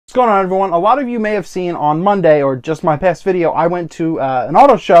What's going on, everyone? A lot of you may have seen on Monday or just my past video, I went to an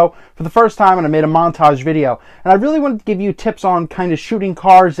auto show for the first time and I made a montage video. And I really wanted to give you tips on kind of shooting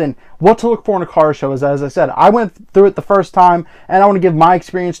cars and what to look for in a car show. As I said, I went through it the first time and I want to give my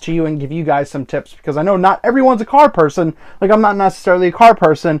experience to you and give you guys some tips because I know not everyone's a car person. Like, I'm not necessarily a car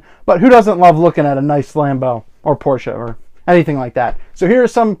person, but who doesn't love looking at a nice Lambo or Porsche or anything like that? So here are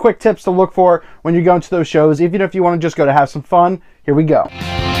some quick tips to look for when you're going to those shows. Even if you want to just go to have some fun, here we go.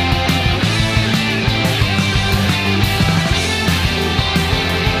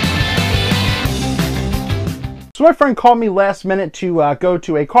 So my friend called me last minute to go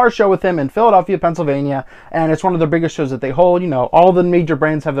to a car show with him in Philadelphia, Pennsylvania, and it's one of the biggest shows that they hold. You know, all the major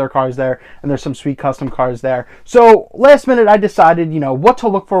brands have their cars there, and there's some sweet custom cars there. So last minute, I decided, you know, what to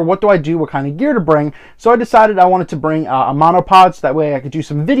look for, what do I do, what kind of gear to bring. So I decided I wanted to bring a monopod, so that way I could do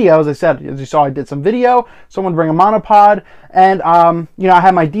some videos. I said, as you saw, I did some video, so I'm going to bring a monopod, and you know, I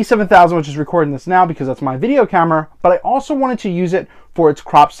have my D7000, which is recording this now because that's my video camera, but I also wanted to use it for its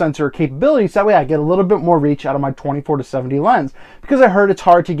crop sensor capabilities. That way I get a little bit more reach out of my 24-70 lens, because I heard it's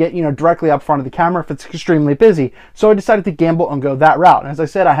hard to get, you know, directly up front of the camera if it's extremely busy. So I decided to gamble and go that route. And as I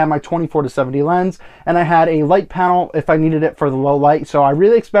said, I had my 24-70 lens and I had a light panel if I needed it for the low light. So I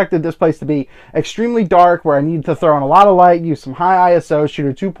really expected this place to be extremely dark, where I needed to throw in a lot of light, use some high ISO, shoot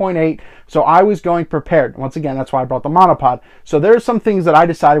a 2.8. So I was going prepared. Once again, that's why I brought the monopod. So there's some things that I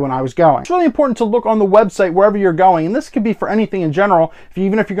decided when I was going. It's really important to look on the website wherever you're going, and this could be for anything in general.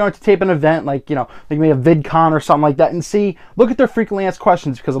 Even if you're going to tape an event, like, you know, like maybe a VidCon or something like that, and look at their frequently asked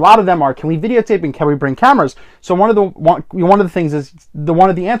questions, because a lot of them are, can we videotape and can we bring cameras? So one of the things is, one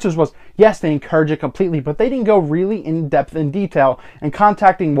of the answers was yes, they encourage it completely, but they didn't go really in depth in detail, and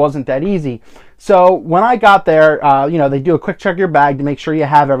contacting wasn't that easy. So when I got there, you know, they do a quick check of your bag to make sure you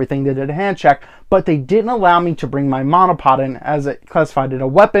have everything. They did a hand check, but they didn't allow me to bring my monopod in, as it classified it a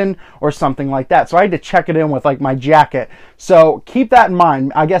weapon or something like that. So I had to check it in with like my jacket. So keep that in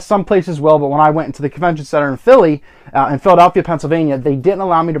mind. I guess some places will, but when I went into the convention center in Philadelphia, Pennsylvania, they didn't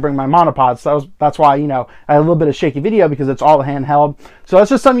allow me to bring my monopod. So that's why, you know, I had a little bit of shaky video, because it's all handheld. So that's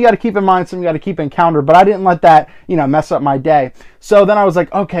just something you got to keep in mind, something you got to keep in counter. But I didn't let that, you know, mess up my day. So then I was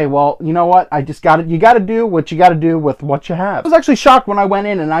like, okay, well, you know what? You got to do what you got to do with what you have. I was actually shocked when I went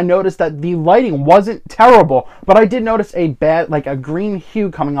in and I noticed that the lighting wasn't terrible, but I did notice a bad, like a green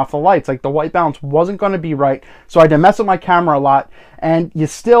hue coming off the lights. Like the white balance wasn't going to be right. So I had to mess with my camera a lot. And you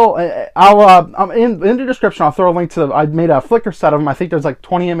still, in the description, I'll throw a link to I made a Flickr set of them. I think there's like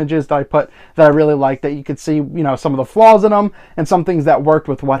 20 images that I put that I really like, that you could see, you know, some of the flaws in them and some things that worked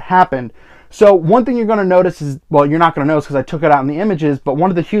with what happened. So one thing you're going to notice is, well, you're not going to notice because I took it out in the images, but one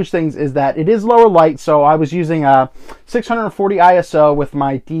of the huge things is that it is lower light. So I was using a 640 ISO with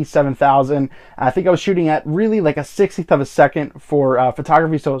my D7000. I think I was shooting at really like a 60th of a second for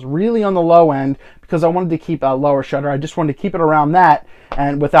photography. So it was really on the low end, because I wanted to keep a lower shutter. I just wanted to keep it around that,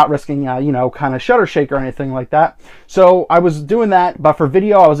 and without risking, you know, kind of shutter shake or anything like that. So I was doing that, but for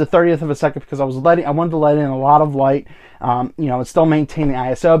video, I was at 30th of a second because I wanted to let in a lot of light, you know, and still maintain the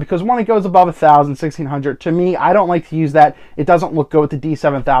ISO, because when it goes above 1,000, 1,600, to me, I don't like to use that. It doesn't look good with the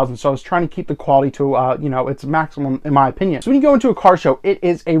D7000. So I was trying to keep the quality to, you know, its maximum, in my opinion. So when you go into a car show, it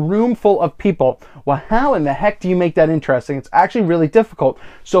is a room full of people. Well, how in the heck do you make that interesting? It's actually really difficult.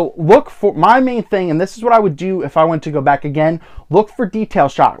 So look for, my main thing, and this is what I would do if I went to go back again, look for detail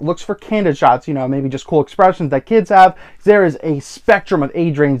shot, looks for candid shots, you know, maybe just cool expressions that kids have. There is a spectrum of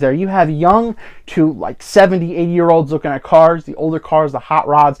age range there. You have young to like 70, 80-year-olds looking at cars, the older cars, the hot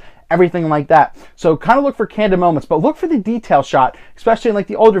rods, everything like that. So kind of look for candid moments, but look for the detail shot, especially in like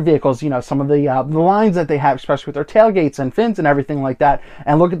the older vehicles, you know, some of the lines that they have, especially with their tailgates and fins and everything like that.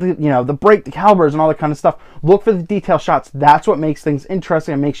 And look at the, you know, the brake, the calibers and all that kind of stuff. Look for the detail shots. That's what makes things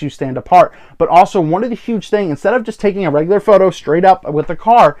interesting and makes you stand apart. But also, one of the huge things, instead of just taking a regular photo straight up with the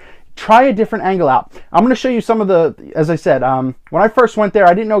car, try a different angle out. I'm going to show you some of the, as I said, when I first went there,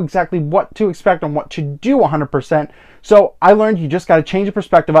 I didn't know exactly what to expect and what to do 100%. So I learned you just got to change the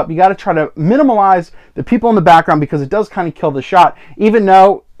perspective up. You got to try to minimize the people in the background, because it does kind of kill the shot. Even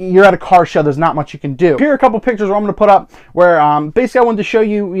though you're at a car show, there's not much you can do. Here are a couple pictures where I'm going to put up where basically I wanted to show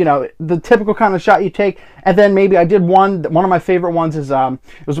you, you know, the typical kind of shot you take. And then maybe I did one of my favorite ones is it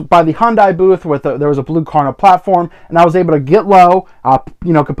was by the Hyundai booth with there was a blue car on a platform, and I was able to get low,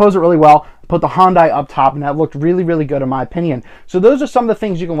 you know, compose it really well, put the Hyundai up top, and that looked really, really good in my opinion. So those are some of the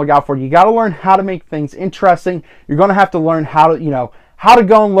things you can look out for. You got to learn how to make things interesting. You're going to have to learn how to, you know, how to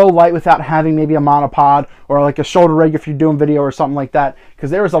go in low light without having maybe a monopod or like a shoulder rig if you're doing video or something like that, because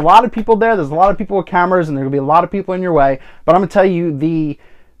there's a lot of people there. There's a lot of people with cameras, and there's going to be a lot of people in your way. But I'm going to tell you,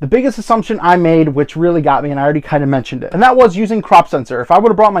 the biggest assumption I made, which really got me, and I already kind of mentioned it, and that was using crop sensor. If I would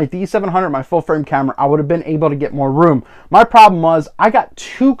have brought my D700, my full frame camera, I would have been able to get more room. My problem was I got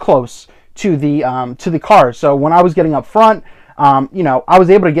too close to the car. So when I was getting up front, you know, I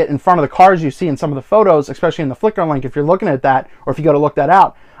was able to get in front of the cars you see in some of the photos, especially in the Flickr link if you're looking at that, or if you go to look that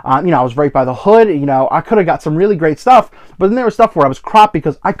out. You know, I was right by the hood. You know, I could have got some really great stuff, but then there was stuff where I was cropped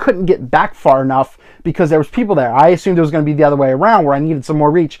because I couldn't get back far enough because there was people there. I assumed it was going to be the other way around where I needed some more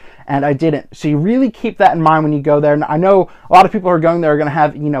reach, and I didn't. So you really keep that in mind when you go there. And I know a lot of people who are going there are going to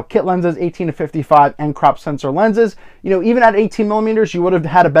have, you know, kit lenses, 18 to 55, and crop sensor lenses. You know, even at 18 millimeters, you would have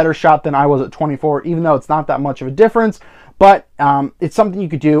had a better shot than I was at 24, even though it's not that much of a difference. But it's something you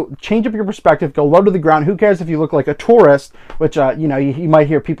could do. Change up your perspective, go low to the ground. Who cares if you look like a tourist, which, you know, you might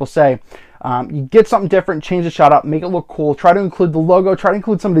hear people say. You get something different, change the shot up, make it look cool, try to include the logo, try to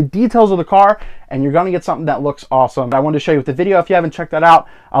include some of the details of the car, and you're going to get something that looks awesome. I wanted to show you with the video. If you haven't checked that out,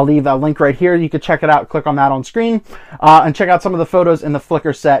 I'll leave a link right here. You can check it out, click on that on screen, and check out some of the photos in the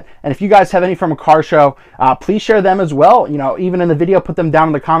Flickr set. And if you guys have any from a car show, please share them as well. You know, even in the video, put them down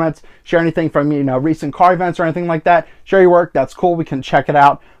in the comments. Share anything from, you know, recent car events or anything like that. Share your work. That's cool. We can check it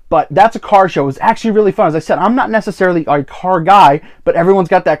out. But that's a car show. It was actually really fun. As I said, I'm not necessarily a car guy, but everyone's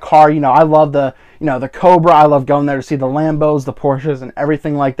got that car. You know, I love the, you know, the Cobra. I love going there to see the Lambos, the Porsches, and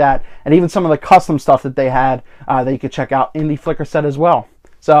everything like that. And even some of the custom stuff that they had that you could check out in the Flickr set as well.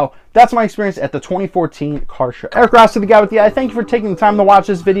 So that's my experience at the 2014 car show. Eric Rossi, the guy with the eye. Thank you for taking the time to watch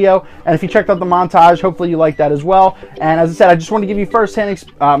this video. And if you checked out the montage, hopefully you liked that as well. And as I said, I just want to give you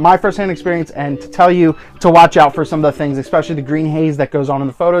my firsthand experience and to tell you to watch out for some of the things, especially the green haze that goes on in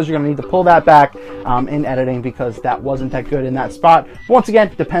the photos. You're going to need to pull that back in editing because that wasn't that good in that spot. Once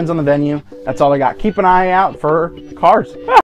again, depends on the venue. That's all I got. Keep an eye out for cars.